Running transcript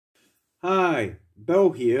Hi,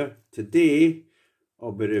 Bill here. Today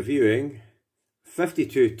I'll be reviewing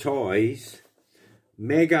 52 Toys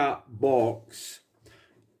Mega Box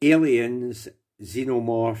Aliens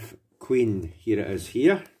Xenomorph Queen. Here it is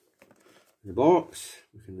here. The box,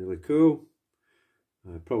 looking really cool.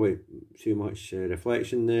 Probably too much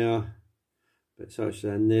reflection there, but such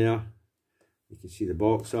in there. You can see the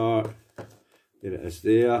box art. There it is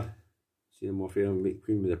there. Xenomorph Alien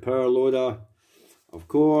Queen with the power loader. Of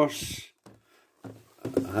course,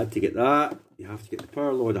 I had to get that. You have to get the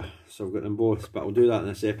power loader, so I've got them both, but I'll do that in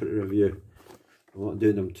a separate review. I'm not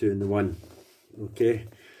doing them two in the one. Okay,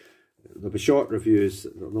 there'll be short reviews,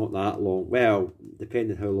 they're not that long. Well,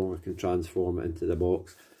 depending how long I can transform it into the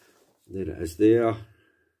box. There it is there.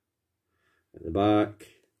 At the back,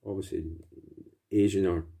 obviously Asian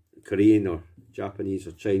or Korean or Japanese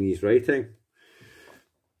or Chinese writing.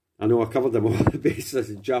 I know I covered them all the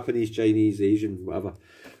bases, Japanese, Chinese, Asian, whatever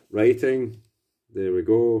writing. There we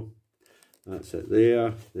go. That's it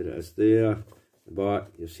there. There it is there. The back,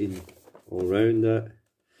 you've seen all around it.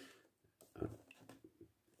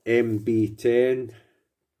 MB10.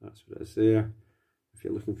 That's what it is there, if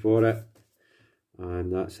you're looking for it.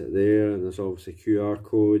 And that's it there. And there's obviously QR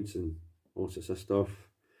codes and all sorts of stuff.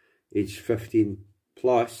 Age 15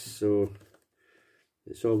 plus, so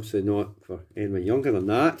it's obviously not for anyone younger than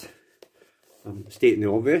that. I'm stating the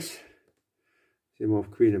obvious.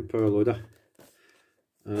 Xenomorph Queen and power loader.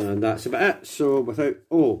 And that's about it. So without,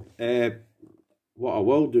 what I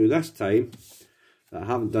will do this time, that I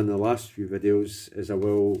haven't done in the last few videos, is I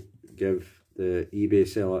will give the eBay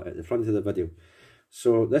seller at the front of the video.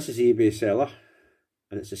 So this is eBay seller,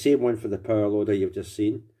 and it's the same one for the power loader you've just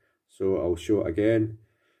seen. So I'll show it again,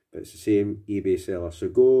 but it's the same eBay seller. So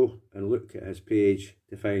go and look at his page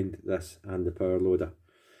to find this and the power loader.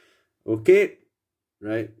 Okay,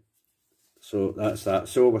 right. So that's that.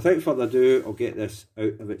 So without further ado, I'll get this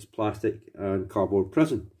out of its plastic and cardboard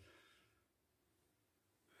prison.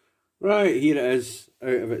 Right, here it is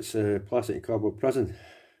out of its plastic and cardboard prison.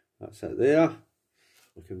 That's it there.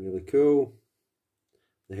 Looking really cool.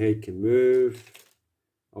 The head can move.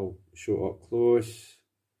 I'll show it up close.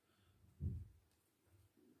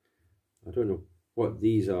 I don't know what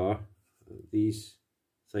these are. These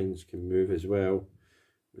things can move as well,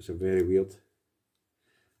 which are very weird.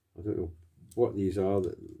 I don't know what these are.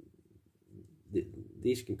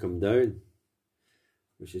 These can come down,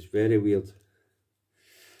 which is very weird.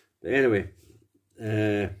 But anyway,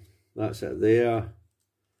 that's it there.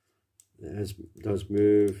 It does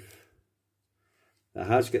move. It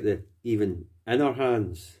has got the even inner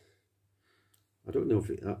hands. I don't know if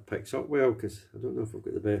that picks up well, because I don't know if I've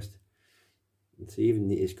got the best. It's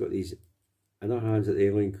even it's got these inner hands that the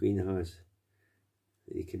Alien Queen has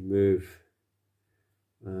that you can move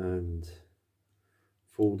and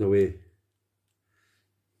fold away.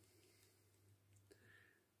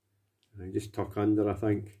 And just tuck under, I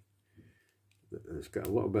think. It's got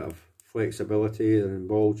a little bit of flexibility. They're in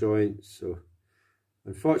ball joints, so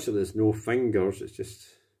unfortunately there's no fingers. It's just,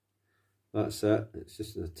 that's it. It's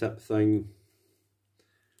just a tip thing.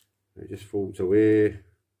 It just folds away.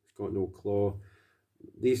 It's got no claw.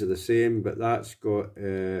 These are the same, but that's got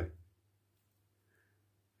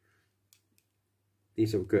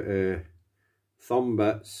these have got thumb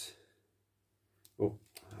bits. Oh,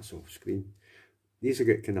 that's off screen. These have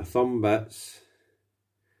got kind of thumb bits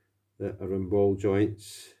that are in ball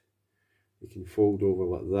joints. You can fold over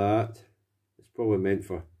like that. It's probably meant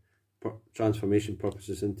for transformation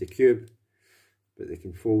purposes into cube, but they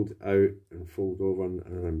can fold out and fold over and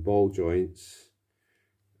are in ball joints.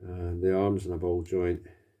 And the arm's in a ball joint,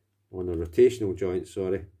 on a rotational joint,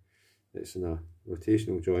 sorry. It's in a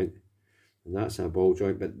rotational joint, and that's in a ball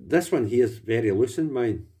joint. But this one here is very loose in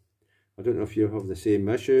mine. I don't know if you have the same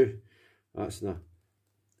issue. That's in a,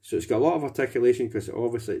 so it's got a lot of articulation because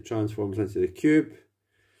obviously it transforms into the cube.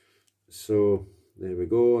 So there we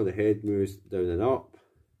go, the head moves down and up.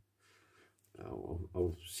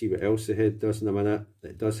 I'll see what else the head does in a minute.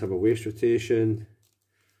 It does have a waist rotation.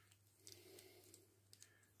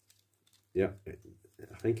 Yeah,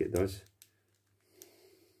 I think it does.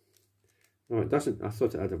 No, it doesn't. I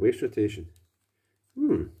thought it had a waist rotation.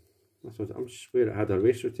 I'm sure it had a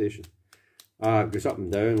waist rotation. Ah, it goes up and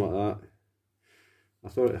down like that. I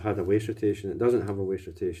thought it had a waist rotation. It doesn't have a waist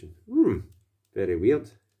rotation. Very weird.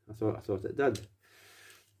 I thought it did.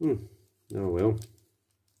 Oh well.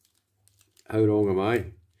 How wrong am I?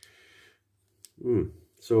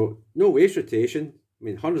 So no waist rotation. I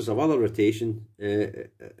mean, hundreds of other rotation,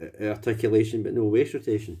 articulation, but no waist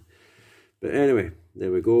rotation. But anyway,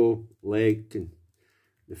 there we go. Leg and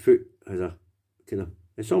the foot has a kind of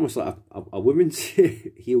It's almost like a woman's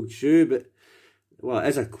heeled shoe, but well, it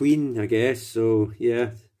is a queen, I guess. So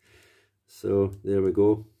yeah, so there we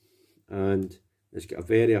go. And it's got a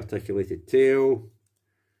very articulated tail.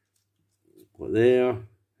 Look there,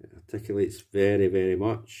 it articulates very, very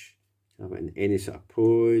much. Have it in any sort of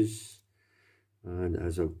pose, and it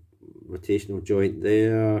has a rotational joint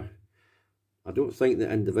there. I don't think the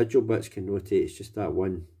individual bits can rotate, it's just that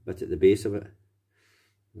one bit at the base of it.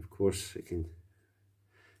 And of course, it can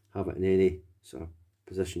have it in any sort of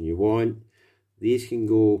position you want. These can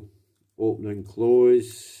go open and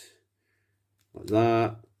close like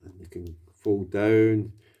that, and they can fold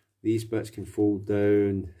down. These bits can fold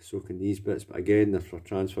down, so can these bits, but again, they're for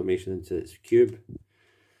transformation into its cube.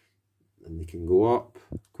 And they can go up.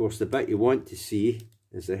 Of course, the bit you want to see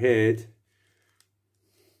is the head.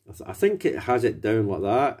 I think it has it down like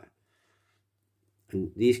that.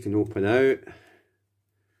 And these can open out.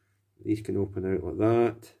 These can open out like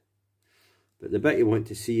that. But the bit you want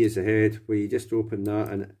to see is the head, where you just open that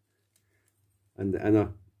and the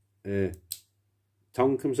inner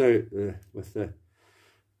tongue comes out with the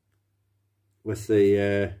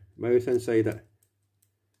mouth inside it.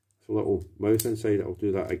 It's a little mouth inside it. I'll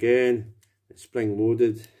do that again. It's spring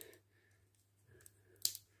loaded.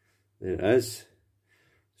 There it is.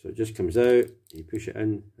 So it just comes out, you push it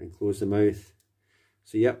in and close the mouth.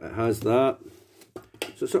 So yep, it has that.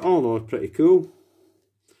 So it's all in all pretty cool.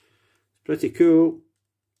 It's pretty cool.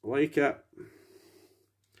 I like it.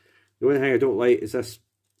 The only thing I don't like is this.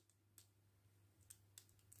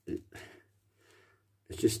 It's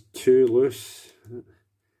just too loose.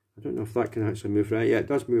 I don't know if that can actually move around. Yeah, it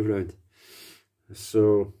does move around.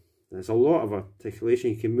 So there's a lot of articulation.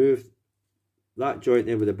 You can move that joint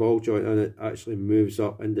there with the ball joint on it, actually moves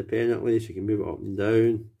up independently, so you can move it up and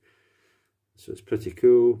down. So it's pretty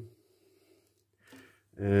cool.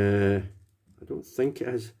 I don't think it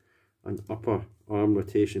has an upper arm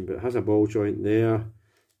rotation, but it has a ball joint there.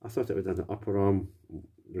 I thought it would have an upper arm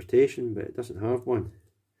rotation, but it doesn't have one.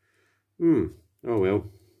 Oh well.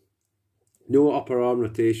 No upper arm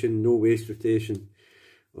rotation, no waist rotation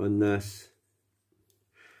on this.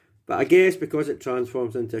 But I guess because it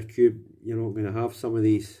transforms into a cube, you're not going to have some of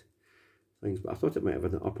these things. But I thought it might have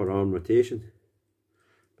an upper arm rotation.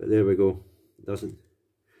 But there we go. It doesn't.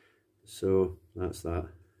 So that's that.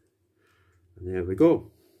 And there we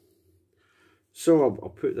go. So I'll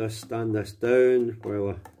put this, stand this down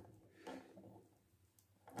while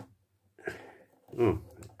oh,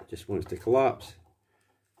 it just wants to collapse.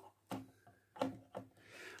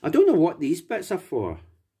 I don't know what these bits are for.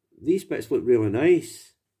 These bits look really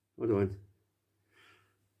nice. Hold on.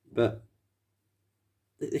 But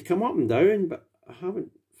they come up and down, but I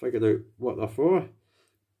haven't figured out what they're for.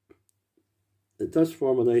 It does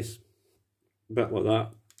form a nice bit like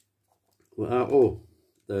that. Like that. Oh,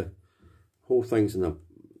 the whole thing's in a,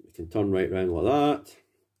 you can turn right round like that.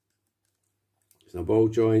 It's a ball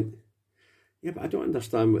joint. Yeah, but I don't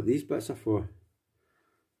understand what these bits are for.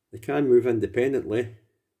 They can move independently.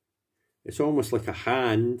 It's almost like a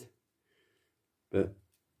hand, but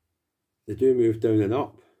they do move down and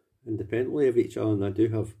up independently of each other, and I do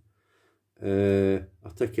have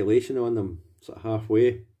articulation on them, sort of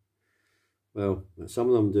halfway. Well, some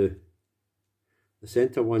of them do. The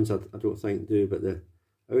centre ones I don't think do, but the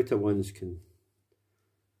outer ones can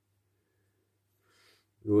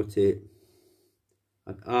rotate.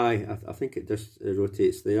 I think it just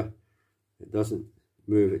rotates there. It doesn't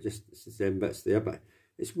move, it just, it's the same bits there, but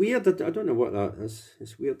it's weird. I don't know what that is.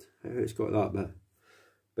 It's weird how it's got that bit.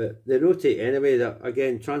 But they rotate anyway. That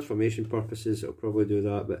again, transformation purposes, it'll probably do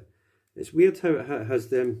that. But it's weird how it has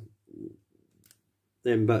them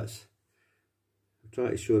bits. I'll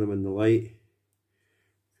try to show them in the light.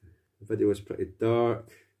 The video is pretty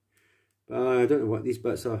dark. But I don't know what these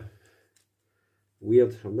bits are.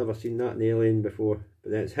 Weird. I've never seen that in Alien before.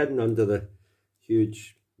 But then it's hidden under the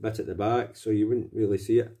huge bit at the back, so you wouldn't really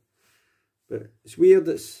see it. But it's weird.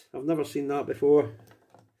 I've never seen that before.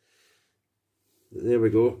 But there we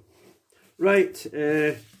go. Right.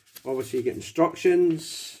 Obviously you get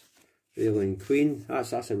instructions. Alien Queen.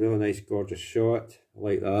 That's a really nice, gorgeous shot. I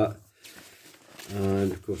like that.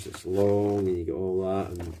 And of course it's long, and you get all that.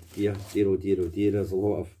 And dear, oh dear. There's a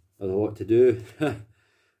lot to do.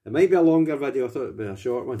 It might be a longer video. I thought it'd be a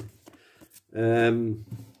short one.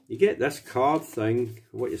 You get this card thing.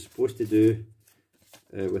 What you're supposed to do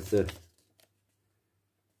with the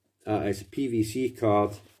it's a PVC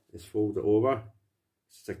card. It's folded over.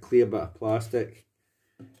 It's a clear bit of plastic.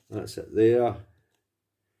 That's it there.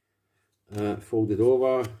 Folded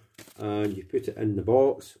over, and you put it in the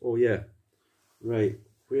box. Oh yeah, right.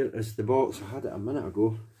 Where is the box? I had it a minute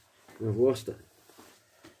ago. I've lost it.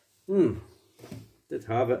 Did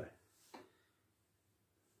have it.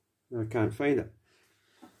 No, I can't find it.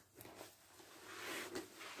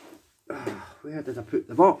 Where did I put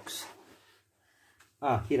the box?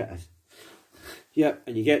 Ah, here it is. Yep,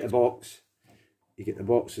 and you get the box. You get the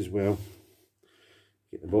box as well.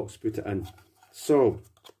 Get the box, put it in. So,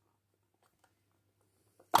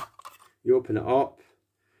 you open it up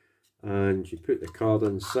and you put the card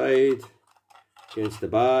inside against the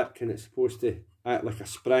back, and it's supposed to act like a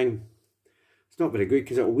spring. It's not very good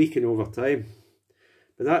because it'll weaken over time.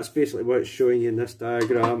 But that's basically what it's showing you in this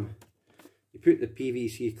diagram. You put the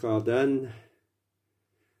PVC card in,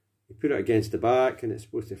 you put it against the back, and it's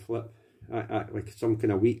supposed to flip, act like some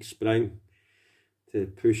kind of weak spring to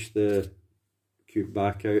push the cube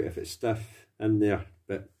back out if it's stiff in there.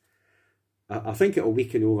 But I think it'll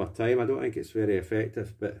weaken over time. I don't think it's very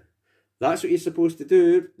effective, but that's what you're supposed to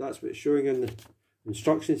do. That's what it's showing in the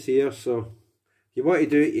instructions here. So if you want to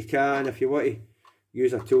do it, you can. If you want to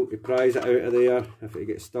use a tool to prise it out of there, if it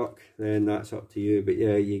gets stuck, then that's up to you. But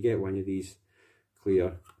yeah, you get one of these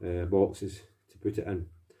clear boxes to put it in.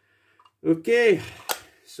 Okay,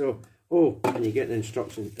 so and you get the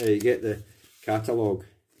instructions. You get the catalogue.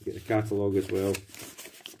 You get the catalogue as well.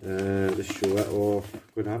 Just show it off.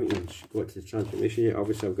 Good, I haven't even got to the transformation yet.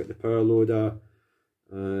 Obviously, I've got the power loader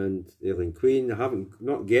and the alien queen.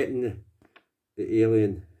 Not getting the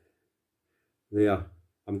alien there.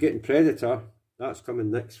 I'm getting Predator. That's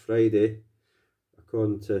coming next Friday,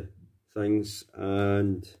 according to things,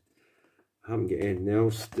 and I haven't got anything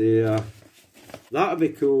else there. That would be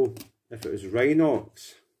cool if it was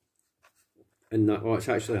Rhinox. And that, it's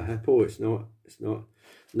actually a hippo. It's not.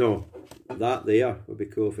 No, that there would be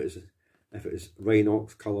cool if it was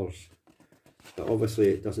Rhinox colours. But obviously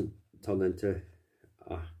it doesn't turn into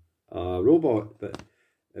a robot. But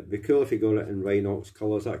it'd be cool if you got it in Rhinox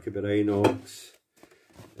colours. That could be Rhinox.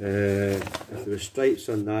 If there were stripes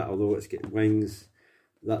on that, although it's got wings,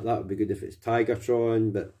 that would be good if it's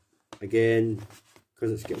Tigertron. But again,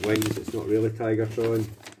 because it's got wings, it's not really Tigertron.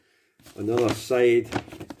 On the other side,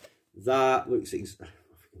 that looks like,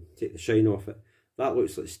 take the shine off it, that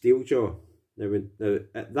looks like Steeljaw. Now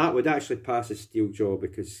that would actually pass as Steeljaw,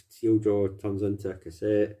 because Steeljaw turns into a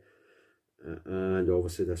cassette, and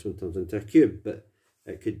obviously this one turns into a cube, but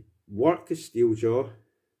it could work as Steeljaw.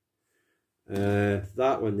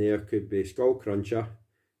 That one there could be Skullcruncher,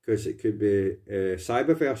 because it could be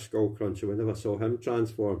Cyberverse Skullcruncher. Whenever I saw him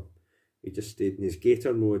transform, he just stayed in his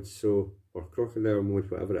gator mode, so, or crocodile mode,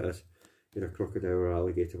 whatever it is. You know, crocodile or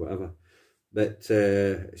alligator, whatever. But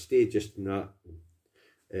it stayed just in that.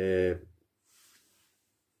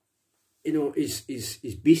 You know, his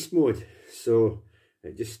beast mode. So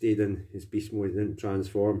it just stayed in his beast mode, it didn't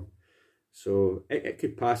transform. So it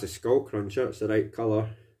could pass as Skullcruncher, it's the right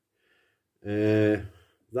colour.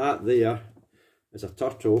 That there is a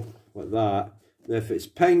turtle, like that. Now if it's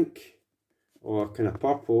pink or kind of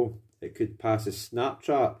purple, it could pass as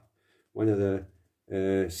Snaptrap, one of the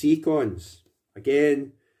Seacons.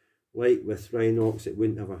 Again, like with Rhinox, it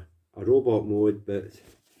wouldn't have a robot mode, but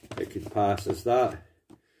it could pass as that.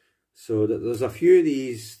 So that there's a few of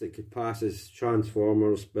these that could pass as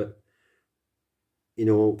Transformers, but you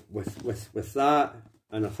know, with that,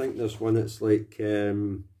 and I think there's one that's like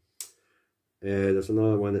there's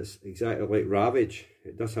another one that's exactly like Ravage.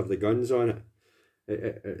 It does have the guns on it.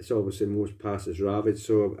 It's obviously most passes Ravage,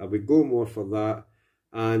 so I would go more for that.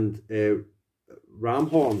 And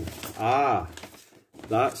Ramhorn,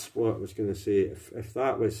 that's what I was going to say. If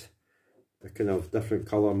that was a kind of different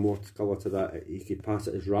colour, more colour to that, you could pass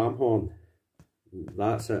it as Ramhorn.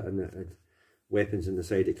 That's it, and weapons in the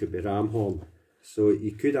side, it could be Ramhorn. So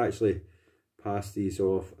you could actually pass these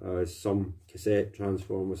off as some cassette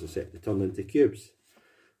Transformers except they turn into cubes.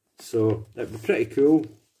 So it'd be pretty cool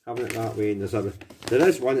having it that way. And there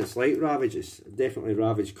is one that's like Ravage. It's definitely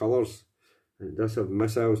Ravage colours, and it does have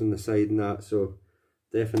missiles on the side and that, so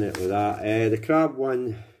definitely that. The crab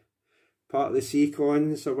one, part of the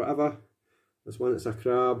Seacons or whatever, there's one that's a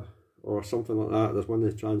crab or something like that. There's one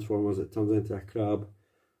of the Transformers that turns into a crab.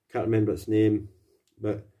 Can't remember its name,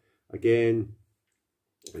 but again,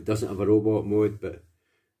 it doesn't have a robot mode, but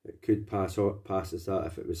it could pass as that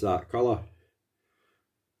if it was that colour.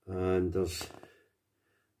 And there's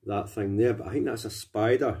that thing there, but I think that's a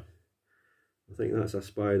spider. I think that's a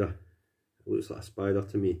spider. It looks like a spider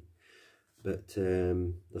to me. But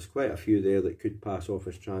there's quite a few there that could pass off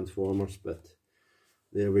as Transformers, but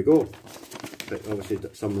there we go. But obviously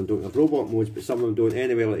some of them don't have robot modes, but some of them don't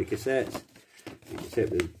anyway, like the cassettes.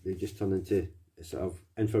 Except they just turn into sort of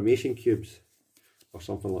information cubes or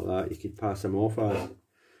something like that. You could pass them off as.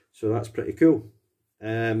 So that's pretty cool.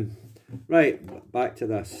 Right, back to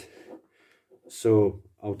this. So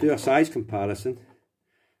I'll do a size comparison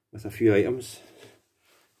with a few items.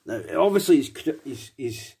 Now, obviously he's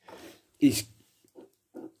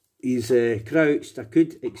crouched. I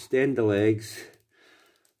could extend the legs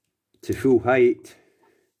to full height,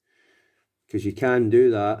 because you can do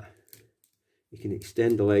that. You can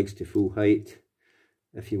extend the legs to full height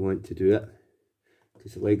if you want to do it,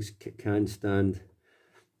 because the legs can stand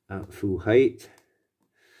at full height,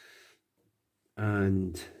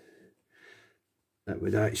 and that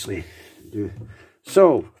would actually do.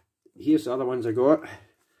 So here's the other ones I got.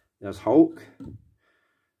 There's Hulk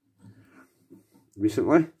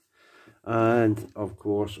recently, and of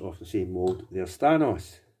course off the same mould there's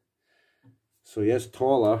Thanos. So he is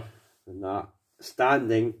taller than that,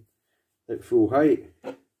 standing at full height.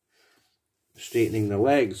 Straightening the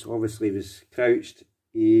legs, obviously if he was crouched,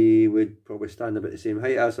 he would probably stand about the same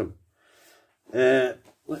height as him. Let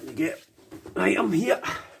me get item here.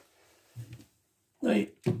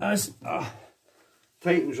 Right, as a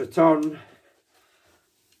Titan's Return,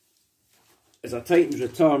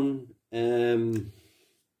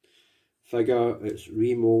 figure, it's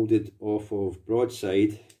remoulded off of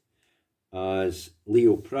Broadside as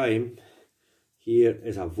Leo Prime. Here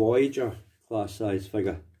is a Voyager class size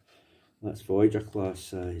figure. That's Voyager class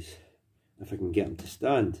size, if I can get him to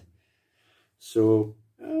stand. So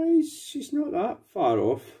he's not that far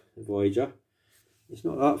off the Voyager. He's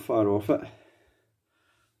not that far off it.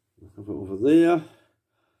 Have it over there.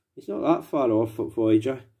 He's not that far off at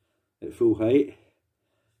Voyager at full height.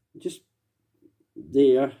 Just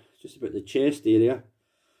there, just about the chest area.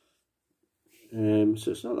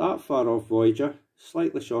 So it's not that far off Voyager.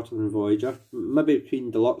 Slightly shorter than Voyager. Maybe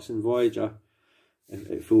between Deluxe and Voyager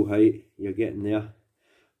at full height. You're getting there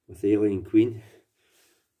with Alien Queen.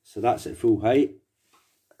 So that's at full height.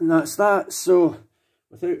 And that's that. So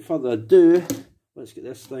without further ado, let's get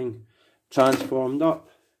this thing transformed up.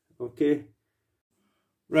 Okay.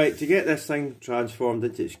 Right, to get this thing transformed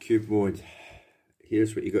into its cube mode,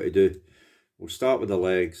 here's what you got to do. We'll start with the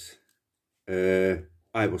legs. We'll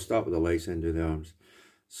start with the legs and do the arms.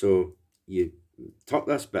 So you tuck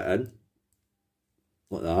this bit in,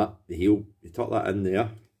 like that, the heel, you tuck that in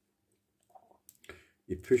there.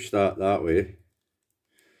 You push that way.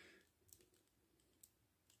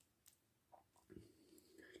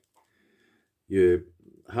 You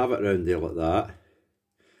have it around there like that.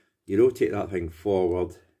 You rotate that thing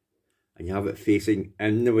forward and you have it facing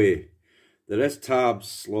in the way. There is tabs,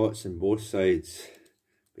 slots on both sides,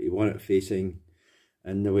 but you want it facing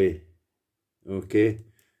in the way. Okay,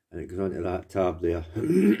 and it goes onto that tab there.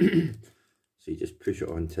 So you just push it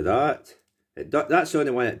onto that. That's the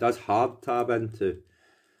only one it does hard tab into.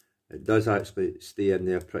 It does actually stay in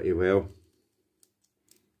there pretty well.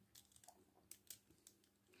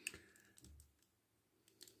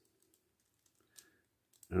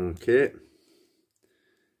 Okay,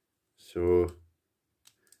 so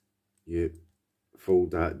you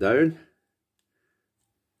fold that down,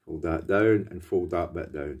 and fold that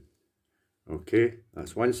bit down. Okay,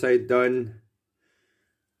 that's one side done.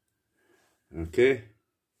 Okay,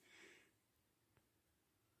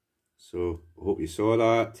 so I hope you saw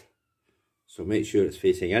that. So make sure it's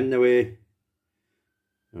facing in the way.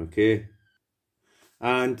 Okay,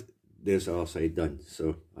 and there's the other side done.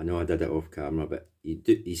 So I know I did it off camera, but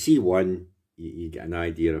you see one, you get an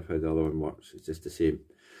idea of how the other one works. It's just the same.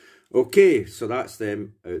 Okay, so that's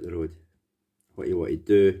them out the road. What you want to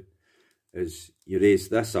do is you raise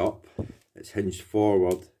this up. It's hinged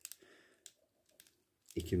forward.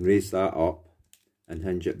 You can raise that up and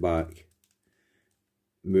hinge it back.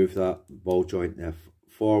 Move that ball joint there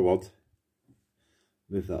forward.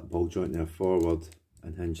 Move that ball joint there forward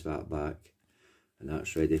and hinge that back. And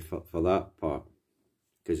that's ready for that part,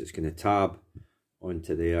 because it's going to tab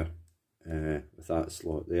onto there with that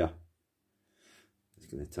slot there. It's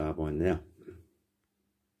going to tab on there.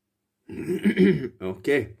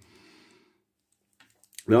 Okay.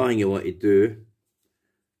 The other thing you want to do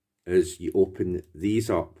is you open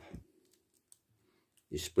these up.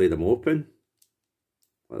 You splay them open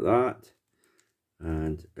like that,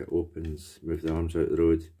 and it opens. Move the arms out the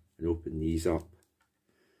road and open these up.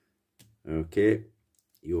 Okay,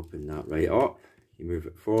 you open that right up, you move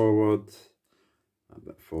it forward, a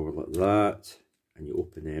bit forward like that, and you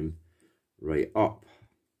open them right up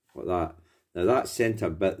like that. Now that centre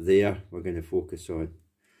bit there we're going to focus on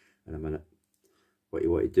in a minute. What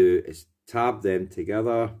you want to do is tab them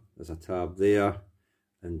together. There's a tab there,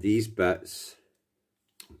 and these bits,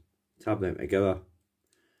 tab them together.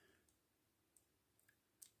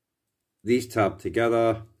 These tab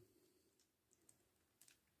together,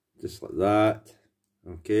 just like that.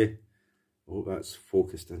 Okay, I hope that's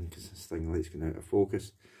focused in because this thing likes going out of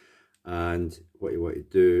focus. And what you want to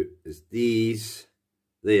do is these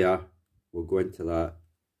there will go into that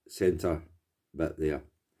centre bit there.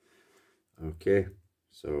 Okay,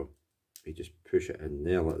 so you just push it in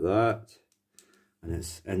there like that, and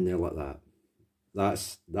it's in there like that.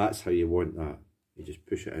 That's how you want that. You just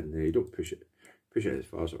push it in there. You don't push it as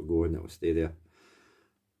far as it'll go, and it'll stay there.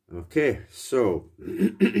 Okay, so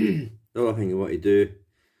the other thing you want to do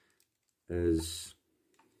is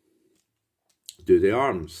do the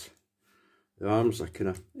arms. The arms are kind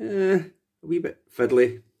of a wee bit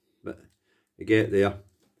fiddly, but you get there.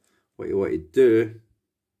 What you want to do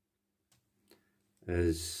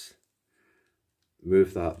is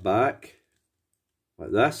move that back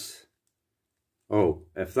like this. Oh,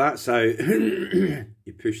 if that's out,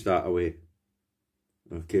 you push that away.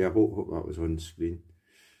 Okay, I hope that was on screen.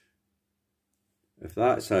 If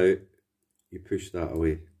that's out, you push that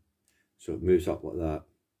away, so it moves up like that.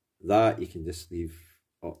 That you can just leave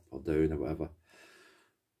up or down or whatever.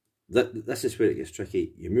 This is where it gets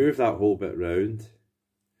tricky. You move that whole bit round,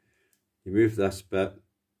 you move this bit,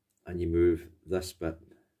 and you move this bit.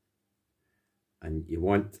 And you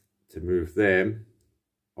want to move them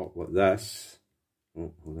up like this.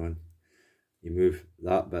 Oh, hold on. You move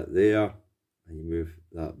that bit there, and you move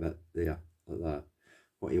that bit there, like that.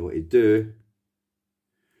 What you want to do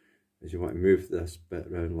is you want to move this bit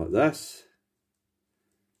around like this.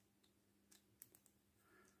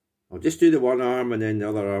 I'll just do the one arm, and then the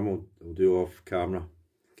other arm I'll do off camera,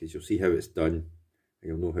 because you'll see how it's done and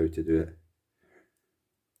you'll know how to do it.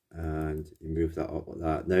 And you move that up like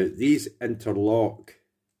that. Now these interlock.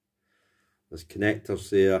 There's connectors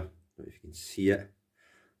there. I don't know if you can see it.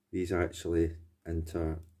 These actually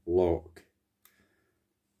interlock.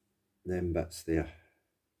 Them bits there,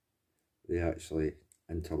 they actually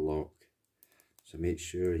interlock. So make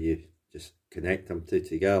sure you just connect them two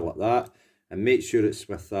together like that, and make sure it's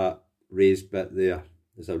with that raised bit there.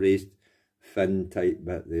 There's a raised fin type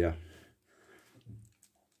bit there.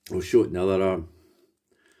 I'll show it in the other arm.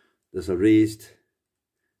 There's a raised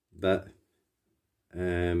bit.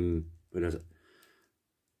 Where is it?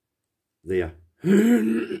 There.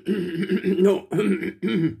 No,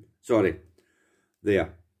 sorry.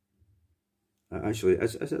 There. Actually,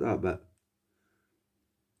 is it that bit?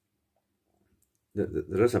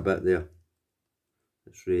 There is a bit there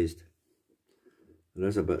that's raised. There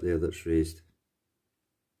is a bit there that's raised.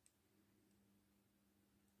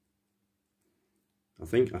 I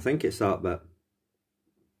think it's that bit.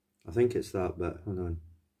 I think it's that bit. Hold on.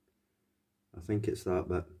 I think it's that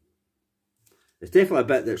bit. It's definitely a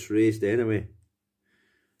bit that's raised anyway,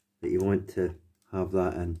 that you want to have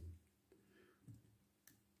that in.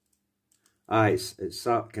 It's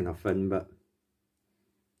that kind of fin bit.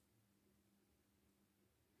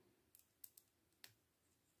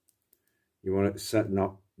 You want it sitting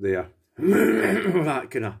up there. That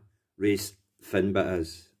kind of raised fin bit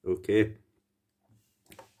is, okay?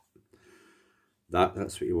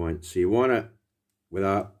 That's what you want. So you want it with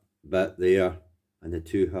that bit there and the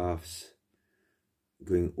two halves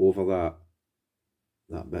going over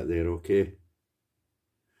that bit there, okay?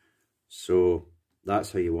 So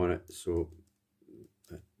that's how you want it. So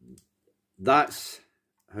that's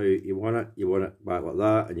how you want it. You want it back like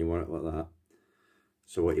that, and you want it like that.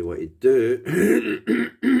 So what you want to do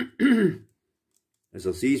is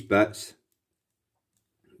there's these bits,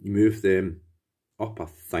 you move them up, I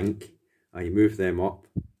think, and you move them up,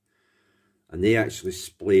 and they actually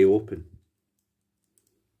splay open.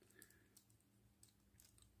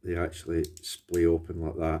 They actually splay open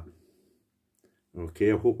like that.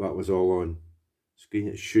 Okay, I hope that was all on screen.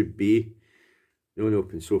 It should be. No one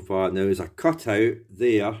open so far. Now there's a cutout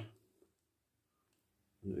there. I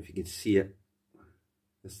don't know if you can see it.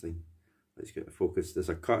 This thing. Let's get the focus. There's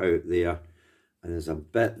a cutout there, and there's a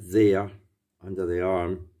bit there under the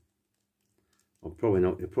arm. You'll probably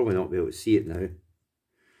not be able to see it now.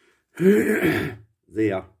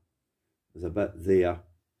 There. There's a bit there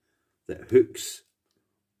that hooks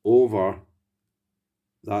over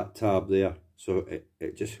that tab there. So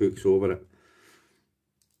it just hooks over it.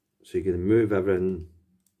 So you're going to move everything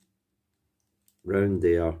round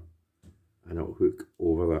there, and it'll hook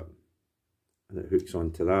over that, and it hooks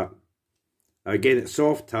onto that. Again, it's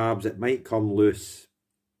soft tabs, it might come loose.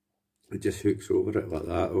 It just hooks over it like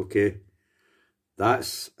that, okay?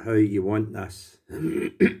 That's how you want this.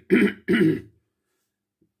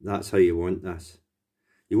 That's how you want this.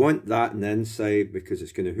 You want that on the inside because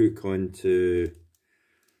it's going to hook onto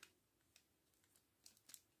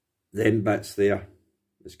them bits there.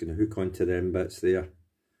 It's going to hook onto them bits there.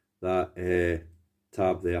 That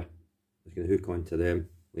tab there. It's going to hook onto them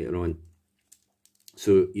later on.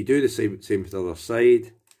 So you do the same for the other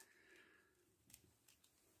side.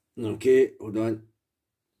 Okay, hold on.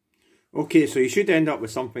 Okay, so you should end up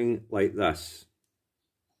with something like this,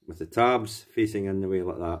 with the tabs facing in the way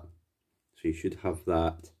like that. So you should have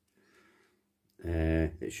that.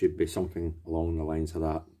 It should be something along the lines of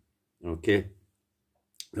that. Okay,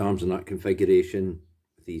 the arms in that configuration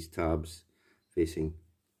with these tabs facing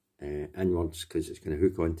inwards, because it's going to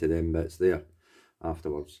hook onto them bits there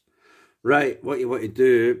afterwards. Right, what you want to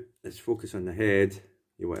do is focus on the head.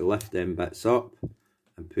 You want to lift them bits up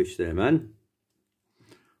and push them in.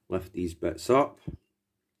 Lift these bits up,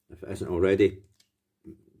 if it isn't already,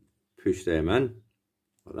 push them in,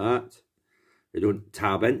 like that. They don't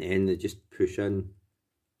tab into anything, they just push in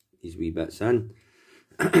these wee bits in.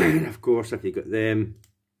 And of course, if you've got them,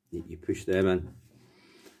 you push them in,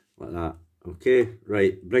 like that. Okay,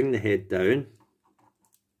 right, bring the head down.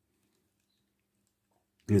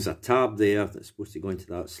 There's a tab there that's supposed to go into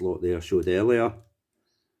that slot there I showed earlier.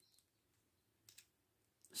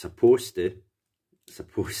 Supposed to. It's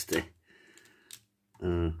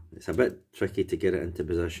a bit tricky to get it into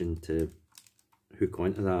position to hook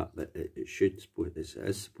onto that, but it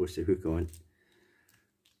is supposed to hook on.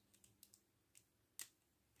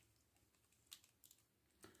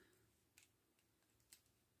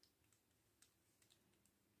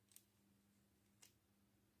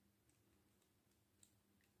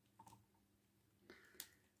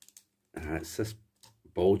 It's this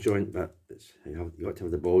ball joint bit. You got to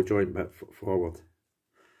have the ball joint bit forward.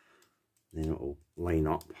 Then it'll line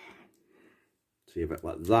up. So you have it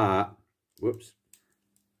like that. Whoops.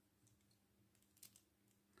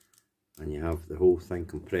 And you have the whole thing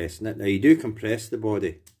compressing it. Now you do compress the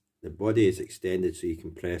body. The body is extended, so you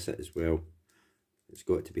compress it as well. It's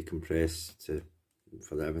got to be compressed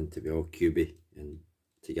for everything to be all cubey and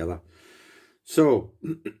together. So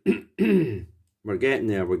we're getting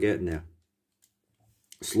there.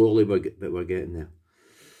 Slowly, but we're getting there.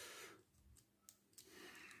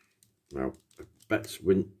 Well, bits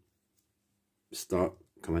wouldn't start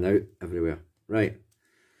coming out everywhere. Right.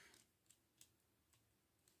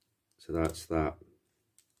 So that's that.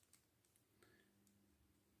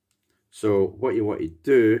 So what you want to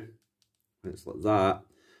do, when it's like that,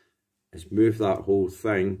 is move that whole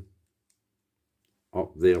thing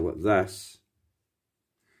up there like this.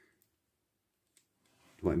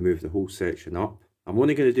 You want to move the whole section up. I'm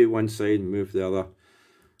only going to do one side and move the other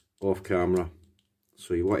off camera.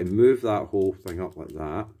 So you want to move that whole thing up like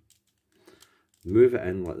that. Move it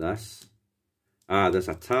in like this. There's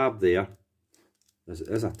a tab there.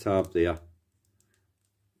 There's a tab there. I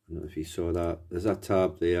don't know if you saw that. There's a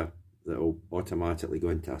tab there that will automatically go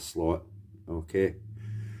into a slot. Okay.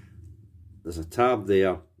 There's a tab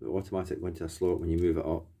there that will automatically go into a slot when you move it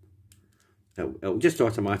up. It'll just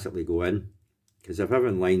automatically go in. Because if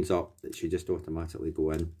everything lines up, it should just automatically go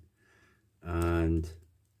in. And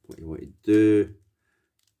what you want to do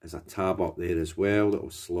is a tab up there as well that will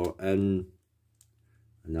slot in.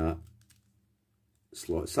 And that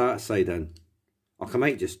slots that side in. I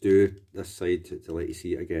might just do this side to let you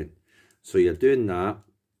see it again. So you're doing that.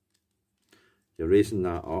 You're raising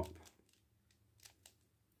that up.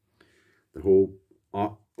 The whole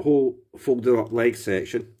folded up leg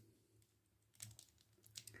section.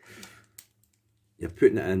 You're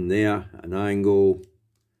putting it in there at an angle.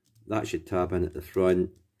 That should tab in at the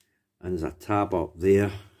front. And there's a tab up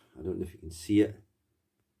there. I don't know if you can see it.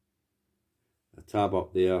 A tab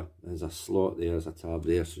up there. There's a slot there. There's a tab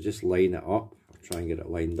there. So just line it up. I'll try and get it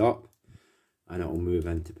lined up. And it'll move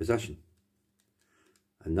into position.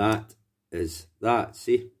 And that is that.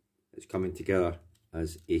 See? It's coming together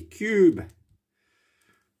as a cube.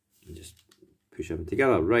 And just push them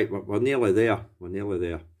together. Right, we're nearly there. We're nearly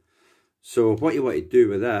there. So what you want to do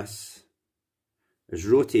with this is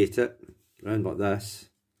rotate it around like this.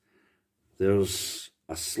 There's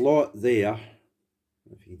a slot there,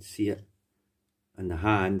 if you can see it, in the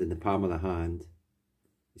hand, in the palm of the hand.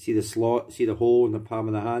 You see the slot, see the hole in the palm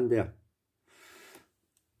of the hand there?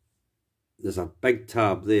 There's a big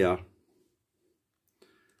tab there.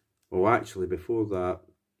 Well, actually, before that,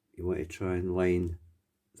 you want to try and line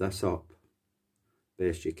this up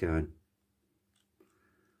best you can.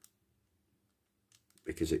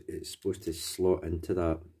 Because it's supposed to slot into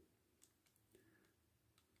that.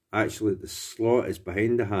 Actually, the slot is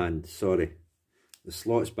behind the hand, sorry. The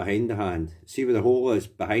slot's behind the hand. See where the hole is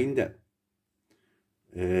behind it?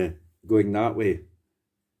 Going that way.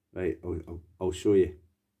 Right, I'll show you.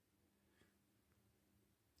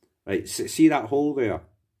 Right, see that hole there?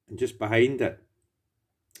 And just behind it,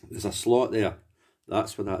 there's a slot there.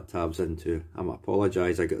 that's what that tabs into. I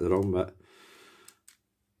apologise, I got the wrong bit.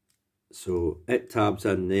 So it tabs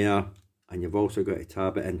in there, and you've also got to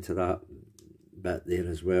tab it into that bit there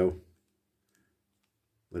as well.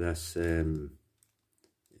 With this,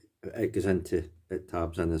 it goes into, it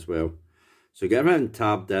tabs in as well. So get everything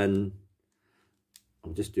tabbed in.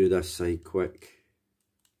 I'll just do this side quick.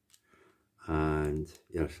 And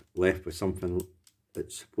you're left with something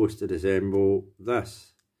that's supposed to resemble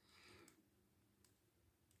this.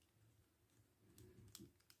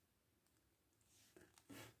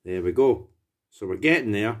 There we go. So we're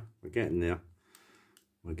getting there, we're getting there,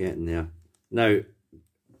 we're getting there. Now,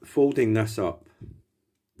 folding this up,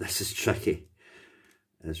 this is tricky.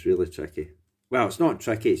 It's really tricky. Well, it's not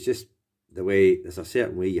tricky, it's just the way, there's a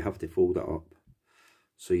certain way you have to fold it up.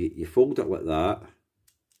 So you fold it like that.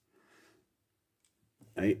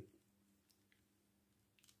 Right.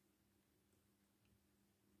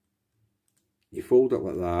 You fold it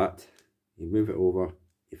like that, you move it over,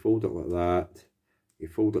 you fold it like that, you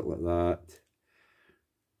fold it like that,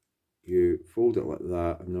 you fold it like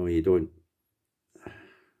that. No, you don't.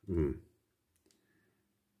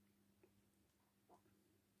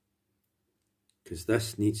 Because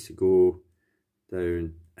this needs to go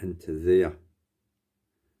down into there.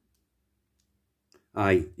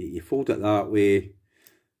 Aye, you fold it that way,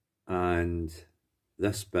 and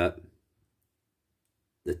this bit,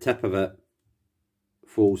 the tip of it,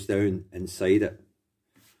 folds down inside it.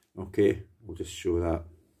 Okay, we'll just show that.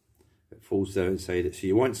 It folds down inside it. So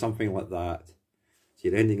you want something like that. So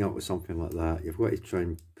you're ending up with something like that. You've got to try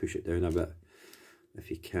and push it down a bit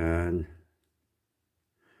if you can,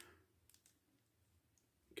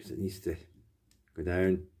 because it needs to go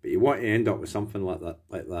down. But you want to end up with something like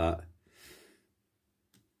that,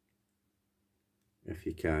 if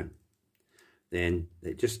you can. Then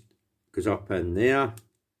it just goes up in there.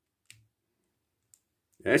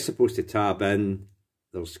 It's supposed to tab in.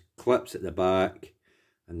 There's clips at the back,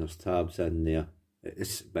 and there's tabs in there. But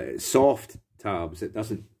it's soft tabs. It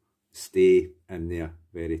doesn't stay in there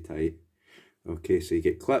very tight. Okay, so you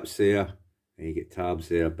get clips there, and you get tabs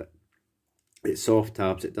there, but it's soft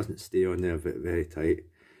tabs. It doesn't stay on there very tight.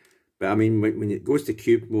 But I mean, when it goes to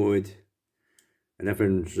cube mode, and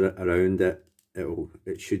everything's around it,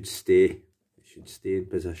 it should stay. It should stay in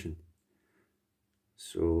position.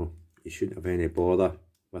 So you shouldn't have any bother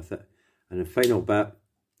with it. And the final bit,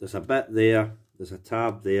 there's a bit there, there's a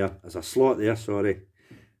tab there, there's a slot there, sorry,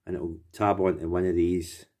 and it'll tab onto one of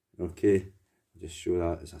these. Okay, I'll just show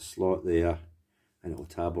that. There's a slot there, and it'll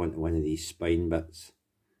tab onto one of these spine bits,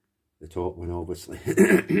 the top one obviously.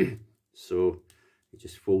 So you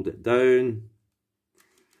just fold it down,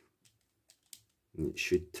 and it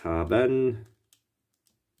should tab in.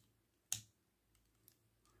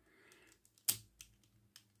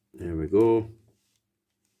 There we go.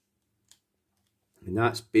 And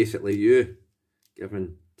that's basically you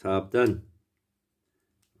given tabbed in.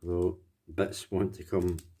 Although bits want to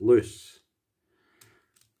come loose.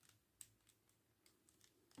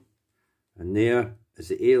 And there is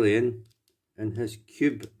the alien in his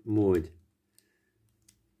cube mode.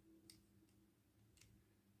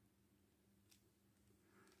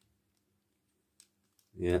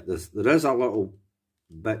 Yeah, there is a little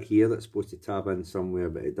bit here that's supposed to tab in somewhere,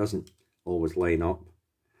 but it doesn't always line up.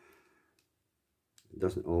 It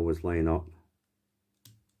doesn't always line up.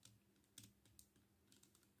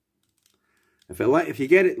 If you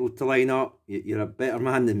get it to line up, you're a better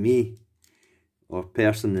man than me, or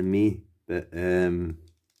person than me, but it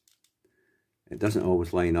doesn't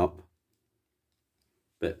always line up.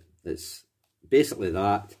 But it's basically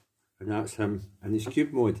that, and that's him in his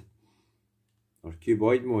cube mode, or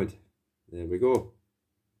cuboid mode. There we go.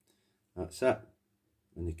 That's it,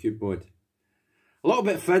 in the cube mode. A little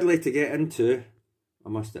bit fiddly to get into, I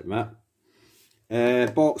must admit.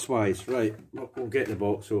 Box wise, right, we'll get the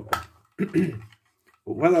box open.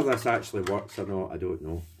 But whether this actually works or not, I don't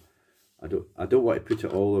know. I don't want to put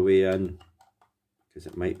it all the way in, because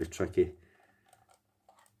it might be tricky.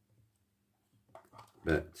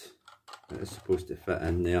 But it is supposed to fit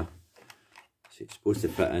in there. So it's supposed to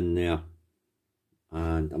fit in there.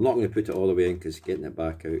 And I'm not going to put it all the way in, because getting it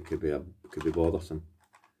back out could be bothersome.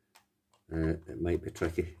 It might be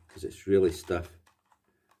tricky because it's really stiff.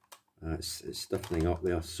 It's stiffening up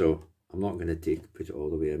there, so I'm not going to put it all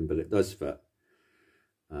the way in, but it does fit.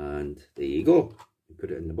 And there you go. You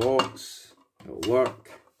put it in the box, it'll work,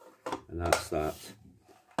 and that's that.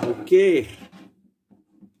 Okay.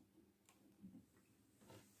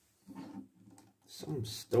 Some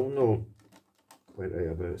still no quite right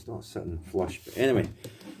about it. It's not sitting flush, but anyway,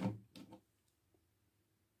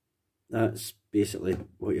 that's basically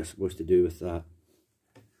what you're supposed to do with that.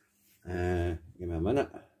 Give me a minute.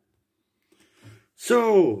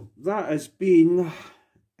 So that has been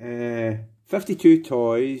 52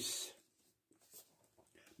 toys,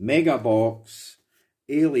 Mega Box,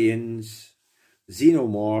 Aliens,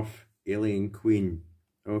 Xenomorph, Alien Queen.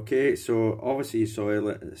 Okay, so obviously you saw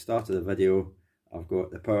at the start of the video, I've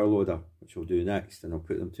got the power loader, which I'll do next, and I'll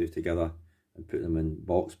put them two together and put them in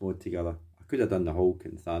box mode together. I could have done the Hulk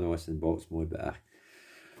and Thanos in box mode, but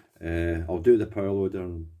I'll do the power loader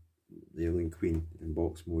and the Alien Queen in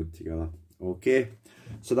box mode together. Okay,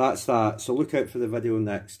 so that's that. So look out for the video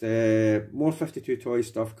next. More 52 toy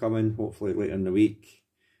stuff coming, hopefully later in the week.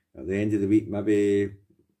 At the end of the week, maybe.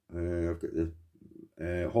 I've got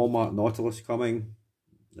the Hallmark Nautilus coming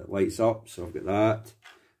that lights up, so I've got that.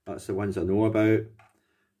 That's the ones I know about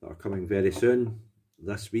that are coming very soon,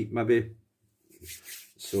 this week maybe.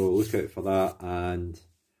 So look out for that, and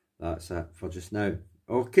that's it for just now.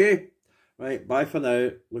 Okay, right, bye for now.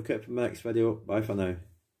 Look out for my next video. Bye for now.